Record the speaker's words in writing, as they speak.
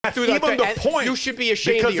that's even the point. You should be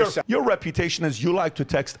ashamed of yourself. Your reputation is you like to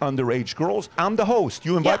text underage girls. I'm the host.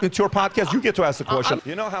 You invite me to your podcast. You get to ask the question.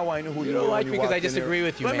 You know how I know who you are? You don't like me because I disagree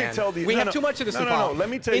with you, man. Let me tell you. We have too much of this. No. Let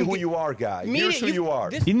me tell you who you are, guy. Here's who you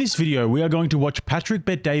are. In this video, we are going to watch Patrick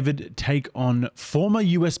Bet-David take on former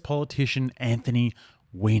US politician Anthony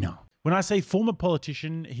Weiner. When I say former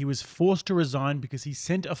politician, he was forced to resign because he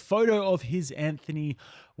sent a photo of his Anthony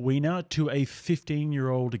Weiner to a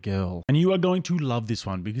 15-year-old girl. And you are going to love this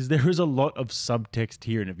one because there is a lot of subtext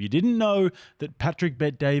here. And if you didn't know that Patrick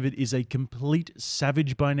Bet-David is a complete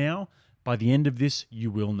savage by now, by the end of this, you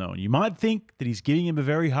will know. And you might think that he's giving him a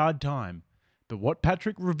very hard time, but what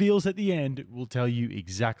Patrick reveals at the end will tell you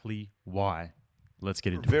exactly why. Let's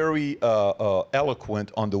get into it. Very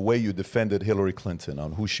eloquent on the way you defended Hillary Clinton,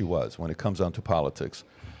 on who she was when it comes down to politics.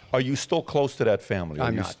 Are you still close to that family?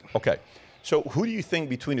 I'm not. Okay. So who do you think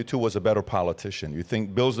between the two was a better politician? You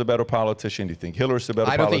think Bill's the better politician? Do you think Hillary's the better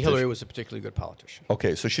politician? I don't think Hillary was a particularly good politician.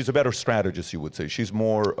 Okay, so she's a better strategist, you would say. She's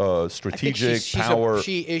more strategic, power.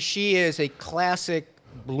 She is a classic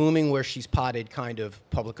blooming where she's potted kind of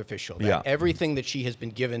public official. Yeah. Everything that she has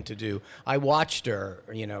been given to do. I watched her,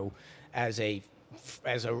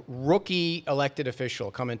 as a rookie elected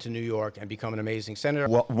official come into New York and become an amazing senator.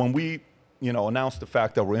 Well, when we, announced the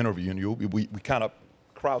fact that we're interviewing you, we kind of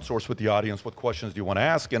crowdsource with the audience, what questions do you want to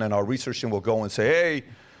ask? And then our research team will go and say, hey,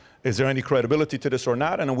 is there any credibility to this or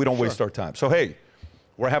not? And then we don't waste our time. So, hey,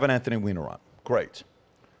 we're having Anthony Weiner on. Great.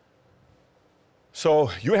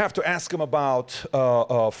 So you have to ask him about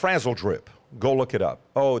Frazzle Drip. Go look it up.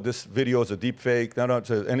 Oh, this video is a deep fake. No,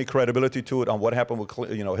 any credibility to it on what happened with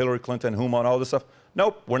Hillary Clinton, Huma, and all this stuff?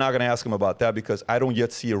 Nope, we're not going to ask him about that because I don't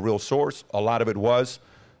yet see a real source. A lot of it was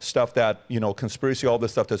stuff that, conspiracy, all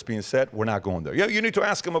this stuff that's being said. We're not going there. Yeah, you need to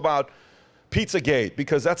ask him about Pizzagate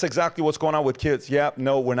because that's exactly what's going on with kids. Yeah,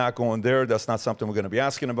 no, we're not going there. That's not something we're going to be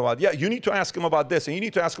asking him about. Yeah, you need to ask him about this and you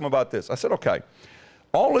need to ask him about this. I said, okay.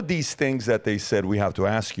 All of these things that they said we have to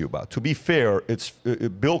ask you about. To be fair, it's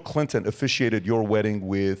Bill Clinton officiated your wedding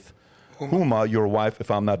with Huma, your wife,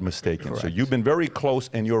 if I'm not mistaken. Correct. So you've been very close,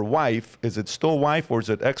 and your wife, is it still wife or is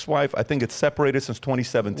it ex-wife? I think it's separated since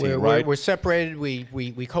 2017, right? We're separated.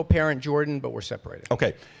 We co-parent Jordan, but we're separated.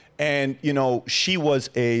 Okay. And, she was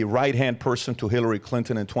a right-hand person to Hillary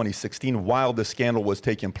Clinton in 2016 while the scandal was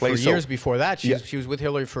taking place. For years before that, she was with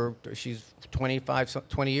Hillary for,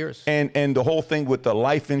 20 years. And the whole thing with the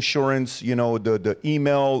life insurance, the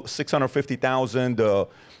email, 650,000,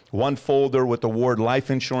 one folder with the word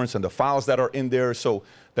life insurance and the files that are in there. So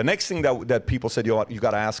the next thing that people said you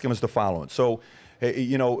got to ask him is the following. So,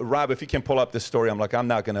 Rob, if you can pull up this story, I'm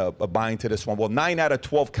not going to buy into this one. Well, 9 out of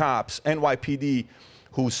 12 cops, NYPD,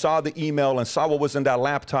 who saw the email and saw what was in that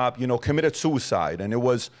laptop, committed suicide. And it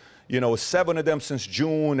was, 7 of them since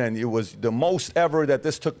June, and it was the most ever that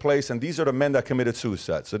this took place, and these are the men that committed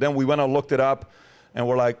suicide. So then we went and looked it up, and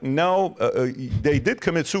we're like, no, they did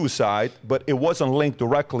commit suicide, but it wasn't linked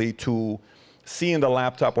directly to seeing the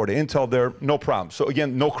laptop or the intel there, no problem. So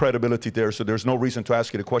again, no credibility there, so there's no reason to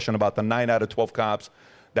ask you the question about the 9 out of 12 cops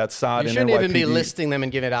that saw it in NYPD. You shouldn't even be listing them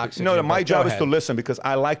and giving it oxygen. No, my job is to listen because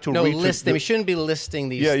I like to read. No, list them. You shouldn't be listing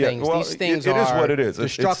these things. Well, these things it is are what it is.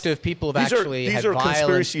 Destructive. People have actually had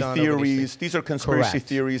violence done over these things. These are conspiracy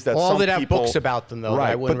theories that all some that have people, books about them, though.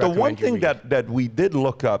 Right. I wouldn't but the one recommend thing that we did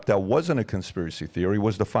look up that wasn't a conspiracy theory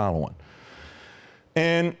was the following.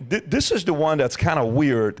 And this is the one that's kind of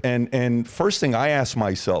weird. And first thing I ask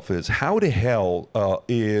myself is, how the hell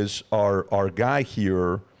is our guy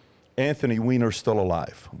here, Anthony Weiner, still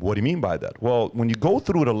alive? What do you mean by that? Well, when you go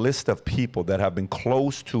through the list of people that have been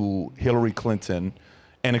close to Hillary Clinton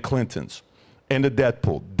and the Clintons and the death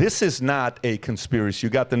pool, this is not a conspiracy. You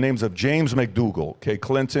got the names of James McDougal, okay,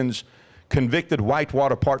 Clinton's convicted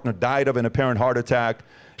Whitewater partner, died of an apparent heart attack.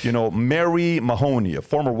 Mary Mahoney, a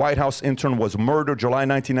former White House intern, was murdered July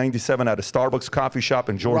 1997 at a Starbucks coffee shop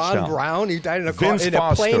in Georgetown. Ron Brown, he died in a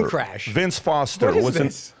plane crash. Vince Foster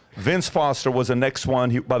Vince Foster was the next one.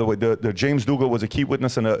 By the way, the James Dougal was a key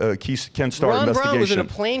witness in a key Ken Starr investigation. Ron Brown was in a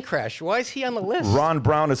plane crash. Why is he on the list? Ron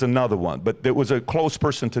Brown is another one, but there was a close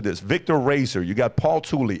person to this. Victor Razor. You got Paul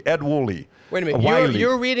Tooley, Ed Woolley. Wait a minute.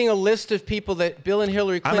 You're reading a list of people that Bill and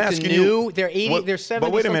Hillary Clinton knew. They're 80. They're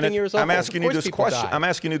 70-something years old. I'm asking you this question. I'm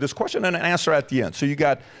asking you this question and an answer at the end. So you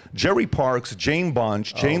got Jerry Parks, Jane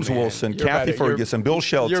Bunch, James Wilson, Kathy Ferguson, Bill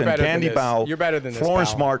Shelton, Candy Bow,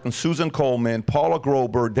 Florence Martin, Susan Coleman, Paula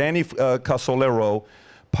Grober, Danny Casolero,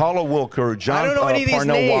 Paula Wilker, John don't know any of these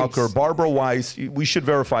Parnell names. Walker, Barbara Weiss. We should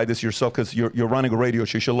verify this yourself because you're running a radio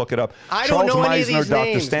show. You should look it up. I Charles don't know any of Meisner, these Dr.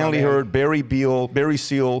 names, Stanley my man. Hurd, Barry Beal, Barry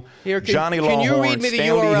Seal, Johnny Lawhorn, Can you read me the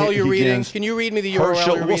Stanley URL you're reading? Higgins, Can you read me the URL Herschel.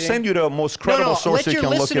 you're We'll reading? send you the most credible source let you your can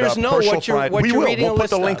look it listeners up. know Herschel what you're- Friday. what We you're will. reading We'll a put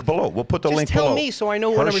the list link of. below. We'll put the Just link tell below. me so I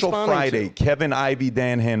know what I'm Herschel responding Friday, to. Kevin Ivey,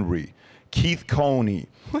 Dan Henry, Keith Coney.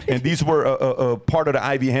 And these were part of the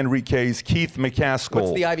Ivy Henry case. Keith McCaskill.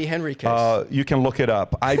 What's the Ivy Henry case? You can look it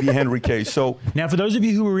up. Ivy Henry case. So Now, for those of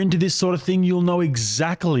you who are into this sort of thing, you'll know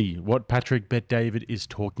exactly what Patrick Bet-David is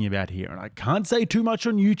talking about here. And I can't say too much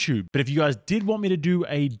on YouTube, but if you guys did want me to do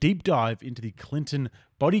a deep dive into the Clinton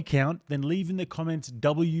body count, then leave in the comments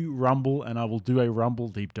W Rumble and I will do a Rumble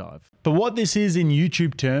deep dive. But what this is in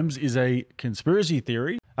YouTube terms is a conspiracy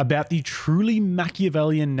theory about the truly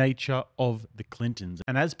Machiavellian nature of the Clintons.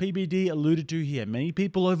 And as PBD alluded to here, many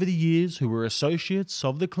people over the years who were associates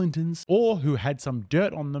of the Clintons or who had some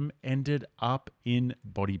dirt on them ended up in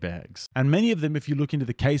body bags. And many of them, if you look into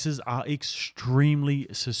the cases, are extremely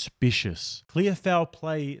suspicious. Clear foul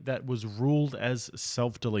play that was ruled as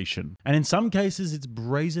self-deletion. And in some cases, it's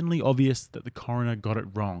brazenly obvious that the coroner got it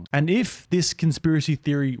wrong. And if this conspiracy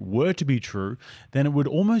theory were to be true, then it would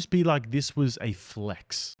almost be like this was a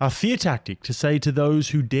flex. A fear tactic to say to those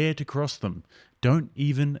who dare to cross them, don't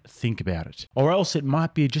even think about it. Or else it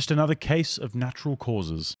might be just another case of natural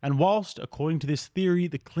causes. And whilst, according to this theory,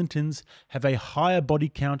 the Clintons have a higher body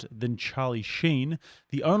count than Charlie Sheen,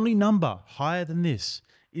 the only number higher than this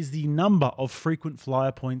is the number of frequent flyer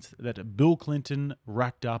points that Bill Clinton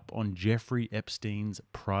racked up on Jeffrey Epstein's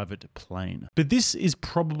private plane. But this is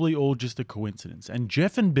probably all just a coincidence, and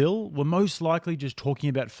Jeff and Bill were most likely just talking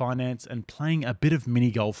about finance and playing a bit of mini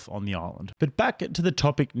golf on the island. But back to the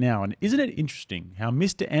topic now, and isn't it interesting how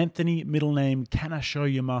Mr. Anthony, middle name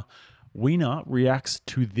Kanashoyama Weiner, reacts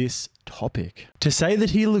to this topic? To say that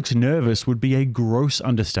he looks nervous would be a gross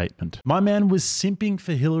understatement. My man was simping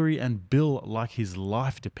for Hillary and Bill like his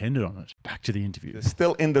life depended on it. Back to the interview.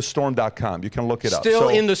 stillinthestorm.com. You can look it up.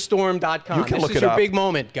 Stillinthestorm.com. You can look this is it your up. big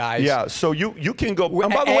moment, guys. Yeah, so you can go.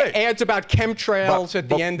 And by the way, ads about chemtrails at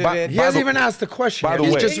the end of it. He hasn't even asked the question. by the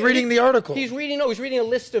He's way- just reading the article. He's reading a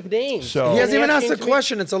list of names. So- He hasn't even And asked the asking to me-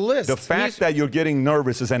 question. It's a list. the fact that you're getting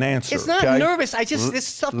nervous is an answer. It's not okay? nervous. This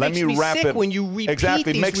stuff Let makes me me wrap sick it. when you repeat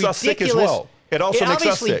Exactly. It these makes us sick as ridiculous- well. It also makes us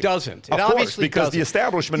obviously sick. doesn't. It Of course, obviously because doesn't. the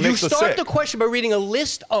establishment makes You us start sick. the question by reading a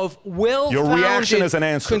list of well-founded Your reaction is an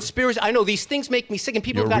answer. conspiracy. I know these things make me sick, and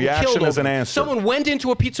people Your have gotten reaction killed is over an them. answer. Someone went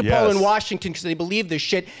into a pizza parlor in Yes. Washington because they believe this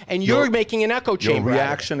shit, and you're making an echo Your chamber. out of it.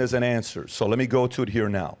 reaction is an answer. So let me go to it here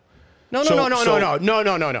now. No. So- Your Your reaction You're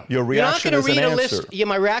is not an going to read a answer. list. Yeah,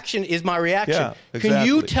 my reaction is my reaction. Yeah, Can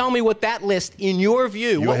you exactly. tell me what that list, in your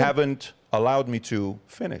view, You what- haven't allowed me to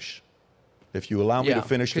finish. If you allow me to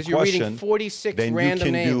finish the because you're question, reading 46 then random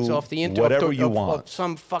you can names do off the internet whatever you of want.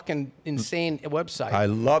 some fucking insane website. I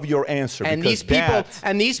love your answer and because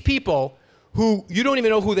these people who you don't even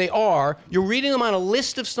know who they are, you're reading them on a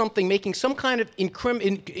list of something, making some kind of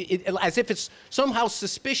as if it's somehow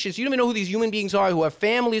suspicious. You don't even know who these human beings are, who have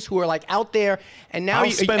families, who are like out there, and now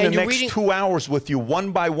I'll spend the you're next reading 2 hours with you,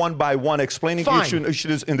 one by one, explaining Fine. each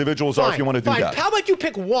of these individuals are if you want to do fine. that. How about you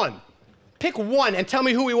pick one? Pick one and tell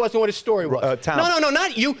me who he was and what his story was. Tom. No,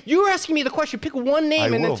 not you. You were asking me the question. Pick one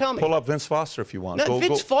name and will. then tell me. Pull up Vince Foster if you want. No,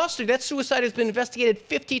 Vince Foster, that suicide has been investigated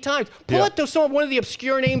 50 times. Pull Yeah. out one of the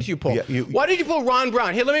obscure names you pulled. Yeah, Why did you pull Ron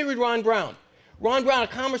Brown? Here, let me read Ron Brown. Ron Brown, a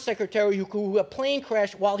Commerce Secretary who a plane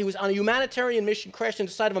crashed while he was on a humanitarian mission, crashed into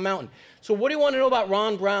the side of a mountain. So what do you want to know about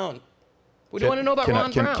Ron Brown? What do you want to know about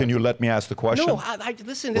Ron Brown? Can you let me ask the question? No,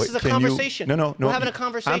 listen, this is a Can you- conversation. No. We're having a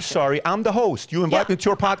conversation. I'm sorry. I'm the host. You invite Yeah. me to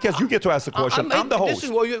your podcast. You get to ask the question. I'm the host. This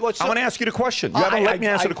is what I want to ask you the question. You haven't let me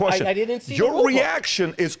answer the question. I didn't see the Your rule book.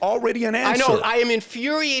 reaction is already an I answer. know. I am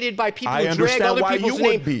infuriated by people I who drag understand other why people's you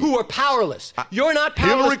would names be. who are powerless. You're not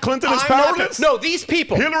powerless. Hillary Clinton is I'm not- powerless? No, these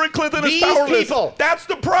people. Hillary Clinton is These powerless. people. That's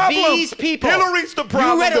the problem. These people. Hillary's the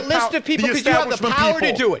problem. You read a The list of people the because you have the establishment power to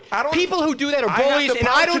people. do it. I don't- People who do that are I have bullies, the and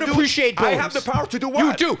power I to don't do- appreciate bullies. I have the power to do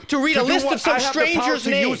what? You do. To read a list what? of some I have the power stranger's to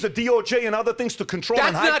name. use the DOJ and other things to control That's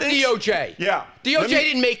and hide not things. DOJ. Yeah. DOJ Let me-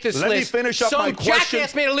 didn't make this let list. me finish up Some my question.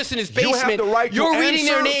 jackass made a list in his You have basement. the right to You're reading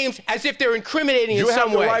their answer. names as if they're incriminating You in have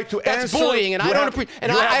some the way. right to That's answer. bullying, and You I don't have- appreciate.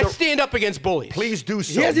 And you have I the- stand up against bullies. Please do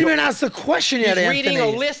so. He hasn't even asked the question yet, He's Anthony. reading a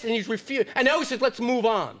list and he's refused. And now he says, "Let's move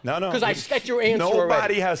on." No. Because I sketched your answer Nobody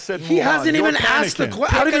already. has said move He on. hasn't You're even asked the panicking.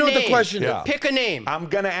 question. I don't Pick even know a what the name. question Yeah. is. Pick a name. I'm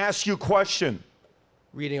going to ask you a question.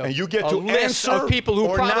 reading and you get a to list answer of people who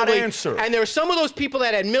or probably not answer. And there are some of those people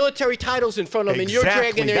that had military titles in front of them, and you're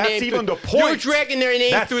dragging their That's name. even through, the point. You're dragging their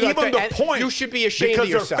name That's through even the and point. You should be ashamed of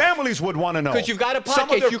yourself. Because their families would want to know. Because you've got a podcast.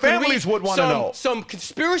 Some of their you can families read would want to know. Some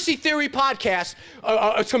conspiracy theory podcast,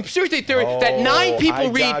 some conspiracy theory that 9 people I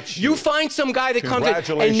read. got you. You find some guy that comes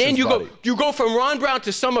in, and then you go from Ron Brown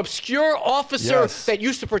to some obscure officer that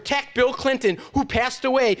used to protect Bill Clinton, who passed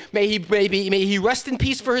away. May he rest in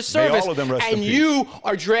peace for his service. May all of them rest in and peace. you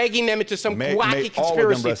are dragging them into some wacky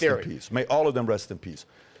conspiracy theory. May all of them rest in peace.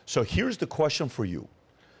 So here's the question for you,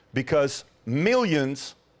 because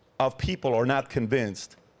millions of people are not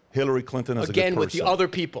convinced Hillary Clinton is a good person. Again, with the other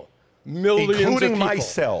people, millions including of people.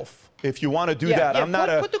 myself. If you want to do that, I'm not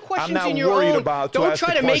put the questions I'm not in your worried own. about. Don't to ask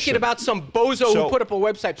try the to make question. it about some bozo who put up a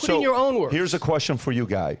website. Put in your own words. Here's a question for you,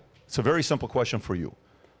 Guy. It's a very simple question for you.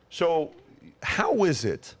 So, how is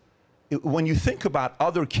it when you think about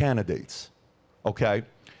other candidates? Okay,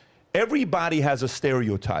 everybody has a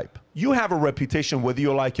stereotype. You have a reputation whether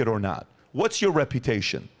you like it or not. What's your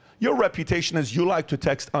reputation? Your reputation is you like to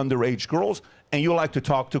text underage girls, and you like to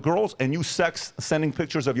talk to girls, and you sex sending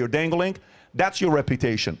pictures of your dangling. That's your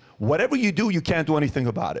reputation. Whatever you do, you can't do anything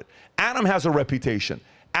about it. Adam has a reputation.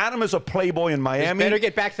 Adam is a playboy in Miami. You better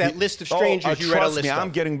get back to that list of strangers you read a trust list me, of. I'm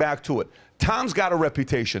getting back to it. Tom's got a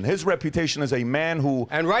reputation. His reputation is a man who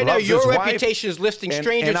And right now, loves your his wife, reputation is listing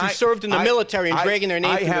strangers who served in the military and dragging their name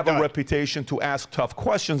I through the have a dirt. reputation to ask tough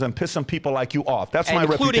questions and piss some people like you off. That's my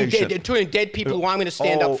including reputation. including dead people who I'm going to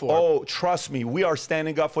stand up for. Oh, trust me, we are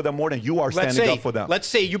standing up for them more than you are standing up for them. Let's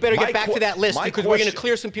see. You better get back to that list because we're going to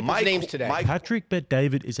clear some people's names today. Patrick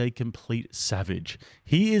Bet-David is a complete savage.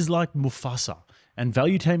 He is like Mufasa, and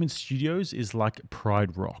Valuetainment Studios is like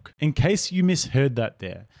Pride Rock. In case you misheard that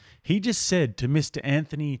there, he just said to Mr.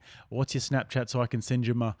 Anthony, what's your Snapchat so I can send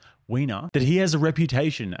you my wiener, that he has a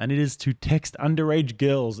reputation, and it is to text underage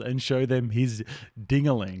girls and show them his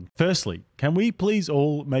dingaling. Firstly, can we please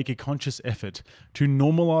all make a conscious effort to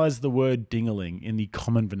normalize the word dingaling in the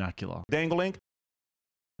common vernacular? Dangling.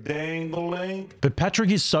 But Patrick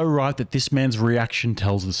is so right that this man's reaction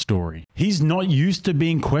tells the story. He's not used to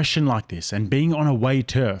being questioned like this and being on away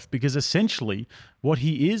turf, because essentially what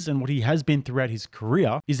he is and what he has been throughout his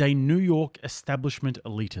career is a New York establishment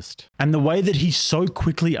elitist. And the way that he so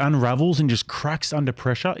quickly unravels and just cracks under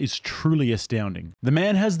pressure is truly astounding. The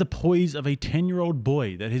man has the poise of a 10-year-old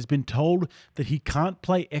boy that has been told that he can't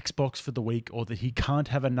play Xbox for the week or that he can't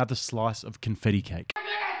have another slice of confetti cake.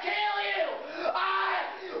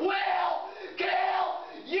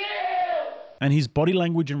 And his body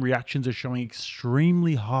language and reactions are showing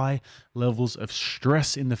extremely high levels of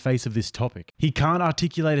stress in the face of this topic. He can't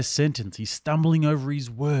articulate a sentence. He's stumbling over his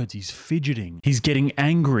words. He's fidgeting. He's getting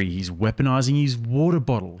angry. He's weaponizing his water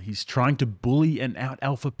bottle. He's trying to bully and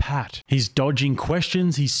out-alpha Pat. He's dodging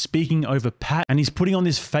questions. He's speaking over Pat. And he's putting on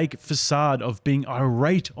this fake facade of being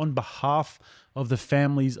irate on behalf of the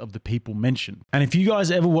families of the people mentioned. And if you guys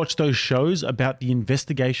ever watch those shows about the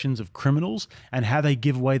investigations of criminals and how they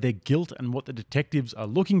give away their guilt and what the detectives are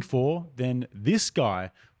looking for, then this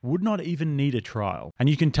guy would not even need a trial. And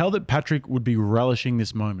you can tell that Patrick would be relishing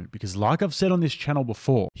this moment because, like I've said on this channel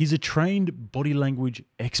before, he's a trained body language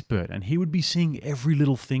expert and he would be seeing every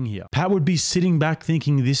little thing here. Pat would be sitting back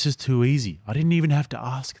thinking, this is too easy. I didn't even have to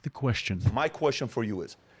ask the question. My question for you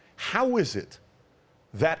is, how is it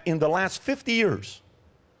that in the last 50 years,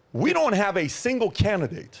 we don't have a single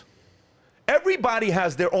candidate? Everybody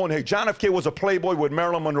has their own. Hey, John F. K. was a playboy with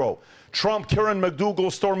Marilyn Monroe. Trump, Karen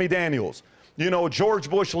McDougal, Stormy Daniels. You know, George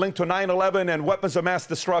Bush linked to 9/11 and weapons of mass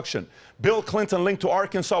destruction. Bill Clinton linked to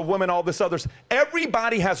Arkansas women, all this others.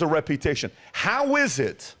 Everybody has a reputation. How is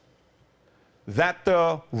it that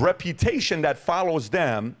the reputation that follows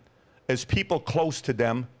them is people close to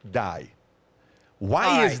them die?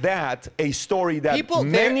 Why is that a story that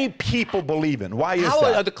many people believe in? Why is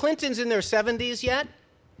that? Are the Clintons in their 70s yet?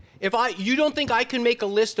 You don't think I can make a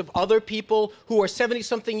list of other people who are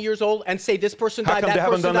 70-something years old and say this person died, that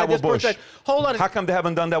person died, this person died? Hold on. How come they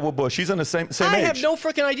haven't done that with Bush? He's in the same age. I have no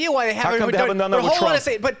freaking idea why they haven't. How come they haven't done that with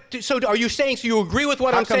Trump? So are you saying, so you agree with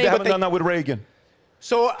what I'm saying? How come they haven't done that with Reagan?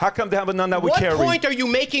 So how come they haven't done that with Kerry? What point are you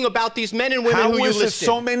making about these men and women who you listed? How is it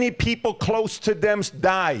so many people close to them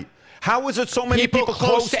die? How is it so many people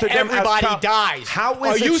close to them? Everybody dies. How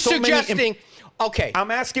is are you it so suggesting? Okay.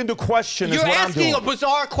 I'm asking the question. You're asking a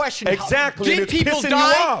bizarre question. Exactly. Did It's people pissing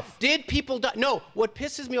die? you off. Did people die? No. What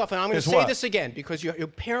pisses me off, and I'm going to say what? this again because you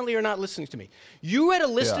apparently are not listening to me. You read a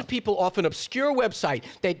list of people off an obscure website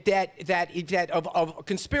that of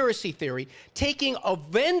conspiracy theory, taking a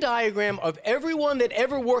Venn diagram of everyone that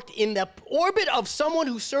ever worked in the orbit of someone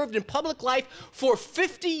who served in public life for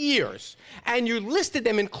 50 years, and you listed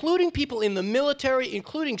them, including people in the military,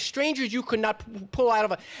 including strangers you could not pull out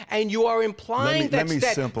of and you are implying that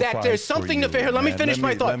there's something nefarious. Let me finish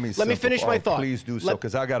my thought. Let me finish my thought. Please do so,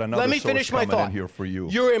 because I got another source coming in here for you.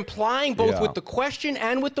 You're implying both with the question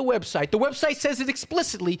and with the website. The website says it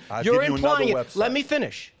explicitly. You're implying it. Let me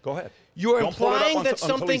finish. Go ahead. You're implying that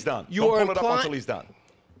something. You are implying until he's done.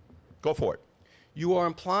 Go for it. You are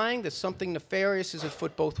implying that something nefarious is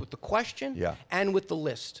afoot both with the question and with the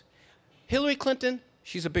list. Hillary Clinton,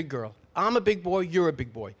 she's a big girl. I'm a big boy, you're a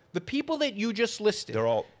big boy. The people that you just listed. They're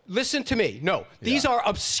all. Listen to me. No, these are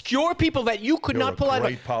obscure people that you could not pull out. You're a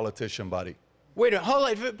great politician, buddy. Wait a minute, hold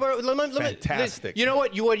on. Fantastic. You know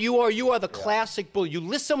what? You are the classic bully. You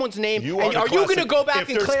list someone's name. Are you going to go back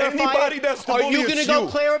and clarify? Anybody that's the bully, are you going to go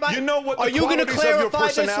clarify? You know what the are you going to qualities of your clarify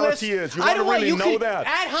this list? personality is. You want to really know that.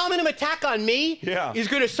 Ad hominem attack on me is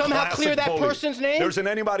going to somehow clear that person's name? There isn't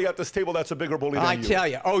anybody at this table that's a bigger bully than you. I tell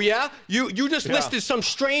you. Oh yeah? You just listed some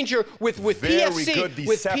stranger with Very PFC. good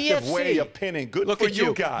deceptive way of pinning. Good Look for at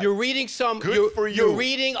you guys. You're reading some. Good for you. You're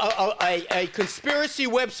reading a conspiracy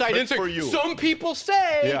website. Good for you. Some people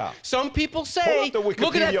say. Some people say. Pull up the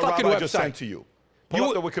Look at that Wikipedia fucking Rob website. I just sent to you. Pull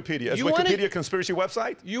up the Wikipedia. Is Wikipedia a conspiracy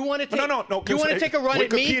website? You want to take? No. You want to take a run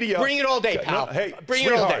at me? Bring it all day, pal. Hey, bring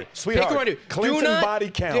it all day. Sweetheart. Take a run. Clinton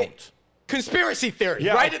body count. Conspiracy theory.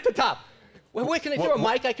 Right at the top. Wait, can I throw a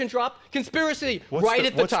mic I can drop? Conspiracy, right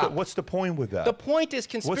at the top. What's the point with that? The point is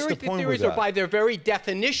conspiracy theories are by their very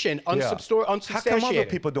definition unsubstantiated. How come other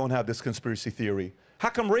people don't have this conspiracy theory? How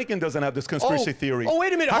come Reagan doesn't have this conspiracy theory? Oh,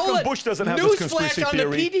 wait a minute. How come Bush doesn't have this conspiracy theory?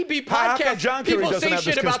 On the PDB podcast, how come John Kerry doesn't have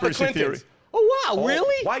this conspiracy theory? Oh, wow,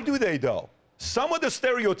 really? Why do they, though? Some of the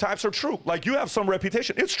stereotypes are true. Like, you have some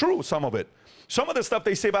reputation. It's true, some of it. Some of the stuff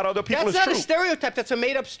they say about other people is true. That's not a stereotype. That's a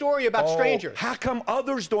made-up story about strangers. How come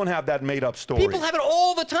others don't have that made-up story? People have it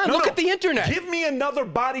all the time. Look at the internet. Give me another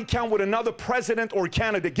body count with another president or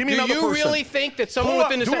candidate. Give me another person. Do you really think that someone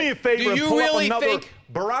within the... Do me a favor and pull up another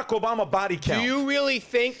Barack Obama body count. Do you really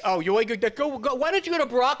think... Oh, why don't you go to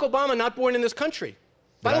Barack Obama, not born in this country?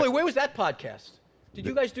 By the way, where was that podcast? Did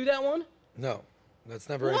you guys do that one? No. That's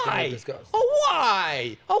never anything we discussed. Oh,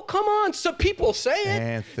 why? Oh, come on. Some people say it.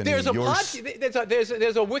 Anthony, there's a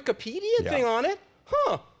Wikipedia thing on it.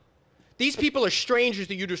 Huh. These people are strangers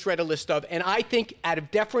that you just read a list of, and I think out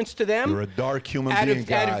of deference to them... You're a dark human being,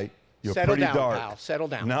 guy. You're pretty dark. Pal, settle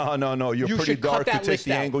down. No. You're pretty dark to take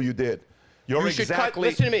the angle you did.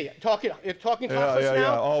 Listen to me. You're talking to us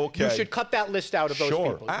now. Oh, okay. You should cut that list out of those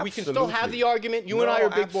people. Absolutely. We can still have the argument. You and I are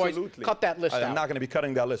big boys. Cut that list out. I'm not going to be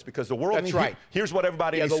cutting that list because the world needs... That's right. Here's what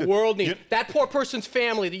everybody needs the world needs. That poor person's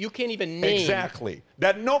family that you can't even name. Exactly.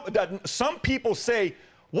 That some people say,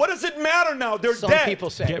 what does it matter now? They're dead. Some people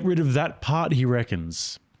say. Get rid of that part, he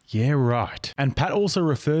reckons. Yeah, right. And Pat also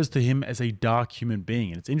refers to him as a dark human being.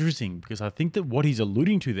 And it's interesting because I think that what he's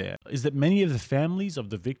alluding to there is that many of the families of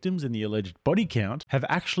the victims in the alleged body count have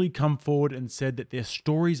actually come forward and said that their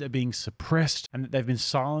stories are being suppressed and that they've been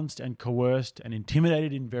silenced and coerced and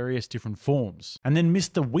intimidated in various different forms. And then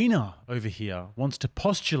Mr. Wiener over here wants to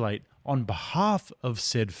postulate on behalf of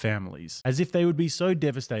said families as if they would be so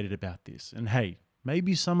devastated about this. And hey,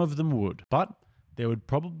 maybe some of them would, but there would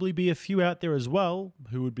probably be a few out there as well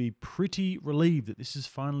who would be pretty relieved that this is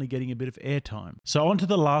finally getting a bit of airtime. So on to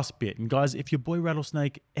the last bit. And guys, if your boy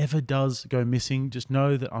Rattlesnake ever does go missing, just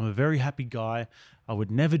know that I'm a very happy guy. I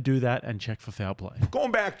would never do that and check for foul play.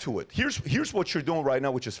 Going back to it, here's what you're doing right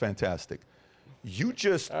now, which is fantastic. You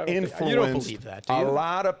just influenced you don't believe that, do you? a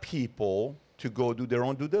lot of people to go do their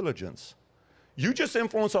own due diligence. You just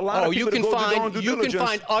influence a lot of people to go do their own due diligence. You can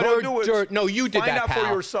find utter dirt. No, you did that, pal. Find out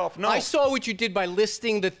for yourself. No. I saw what you did by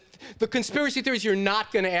listing the conspiracy theories you're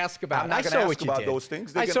not going to ask about. I'm not going to ask about those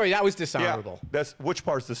things. Sorry, that was dishonorable. Yeah, which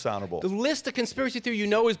part's dishonorable? The list of conspiracy theory you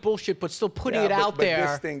know is bullshit, but still putting it out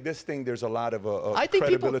there. This thing, there's a lot of I think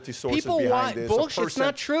credibility sources behind this. Bullshit. It's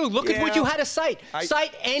not true. Look at what you had to cite.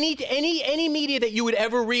 Cite any media that you would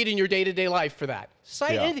ever read in your day-to-day life for that.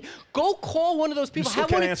 Cite anything. Go call one of those people. You still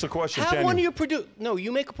can't answer questions, have one of your producers. No,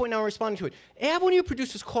 you make a point now. I'm responding to it. Have one of your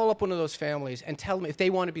producers call up one of those families and tell them if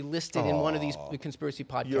they want to be listed in one of these conspiracy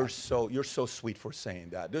podcasts. You're so sweet for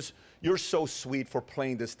saying that. You're so sweet for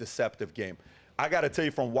playing this deceptive game. I got to tell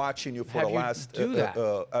you from watching you for have the you last. do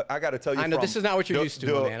that? I got to tell you. I know from this is not what you're used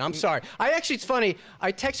to, man. I'm sorry. It's funny.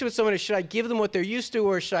 I texted with someone. Should I give them what they're used to,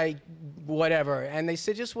 or should I, whatever? And they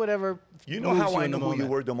said just whatever. You know how I knew who you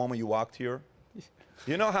were the moment you walked here?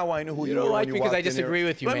 You know how I knew who you were when you walked in here? Because I disagree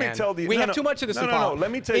with you, man. Let me tell you. We have too much of this in politics. No. Let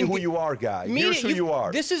me tell you who you are, guy. Here's who you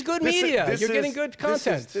are. This is good media. You're getting good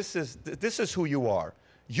content. This is who you are.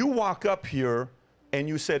 You walk up here and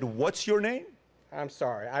you said, "What's your name?" I'm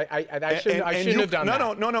sorry. I shouldn't have done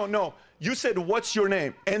that. No. You said, "What's your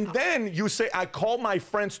name?" And then you say, "I called my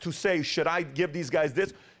friends to say, should I give these guys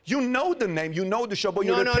this?" You know the name, you know the show, but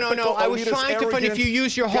you're the typical I was trying to find if you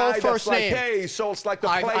use your whole first name. Like, hey, so it's like the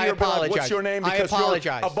player, I apologize. Like, what's your name? Because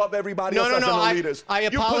you're above everybody else as an elitist. I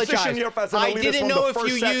apologize. You position yourself as an elitist from the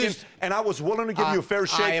first second, and I was willing to give you a fair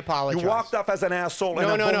shake. I apologize. You walked off as an asshole,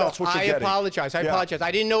 and that's what you're getting. I apologize.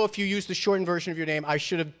 I didn't know if you used the shortened version of your name. I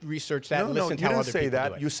should have researched that and listened to how other people do it. You didn't say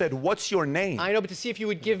that. You said, what's your name? I know, but to see if you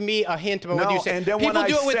would give me a hint about what you said. People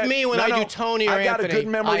do it with me when I do Tony or Anthony. I got a good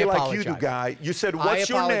memory like you do, guy. You said, what's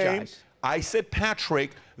your name? I said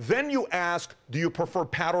Patrick. Then you asked, do you prefer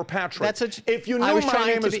Pat or Patrick? If you knew my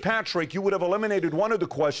name is Patrick, you would have eliminated one of the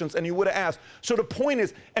questions and you would have asked. So the point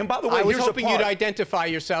is, and by the way, I was hoping you'd identify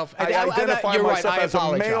yourself. I identify myself as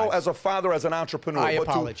a male, as a father, as an entrepreneur. I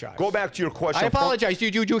apologize. Go back to your question. I apologize. Do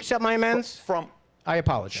you accept my amends? I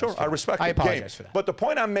apologize. Sure, I respect it. I apologize for that. But the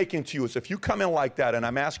point I'm making to you is if you come in like that and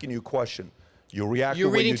I'm asking you a question, you react the way you do.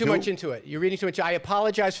 You're reading too much into it. You're reading too much. I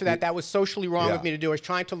apologize for that. That was socially wrong of me to do. I was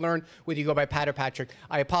trying to learn whether you go by Pat or Patrick.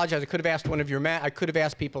 I apologize. I could have asked one of your I could have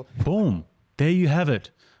asked people. Boom. There you have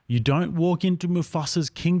it. You don't walk into Mufasa's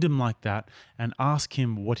kingdom like that and ask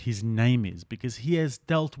him what his name is, because he has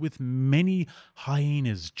dealt with many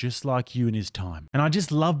hyenas just like you in his time. And I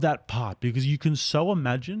just love that part, because you can so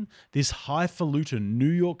imagine this highfalutin New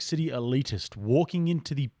York City elitist walking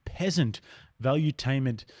into the peasant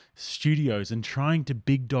Valuetainment studios and trying to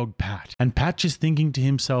big dog Pat. And Pat just thinking to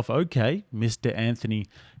himself, okay, Mr. Anthony,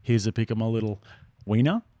 here's a pick of my little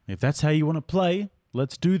wiener. If that's how you want to play,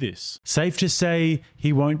 let's do this. Safe to say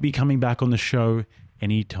he won't be coming back on the show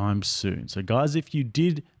anytime soon. So guys, if you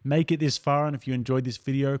did make it this far and if you enjoyed this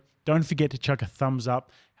video, don't forget to chuck a thumbs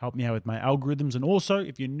up, help me out with my algorithms. And also,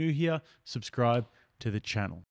 if you're new here, subscribe to the channel.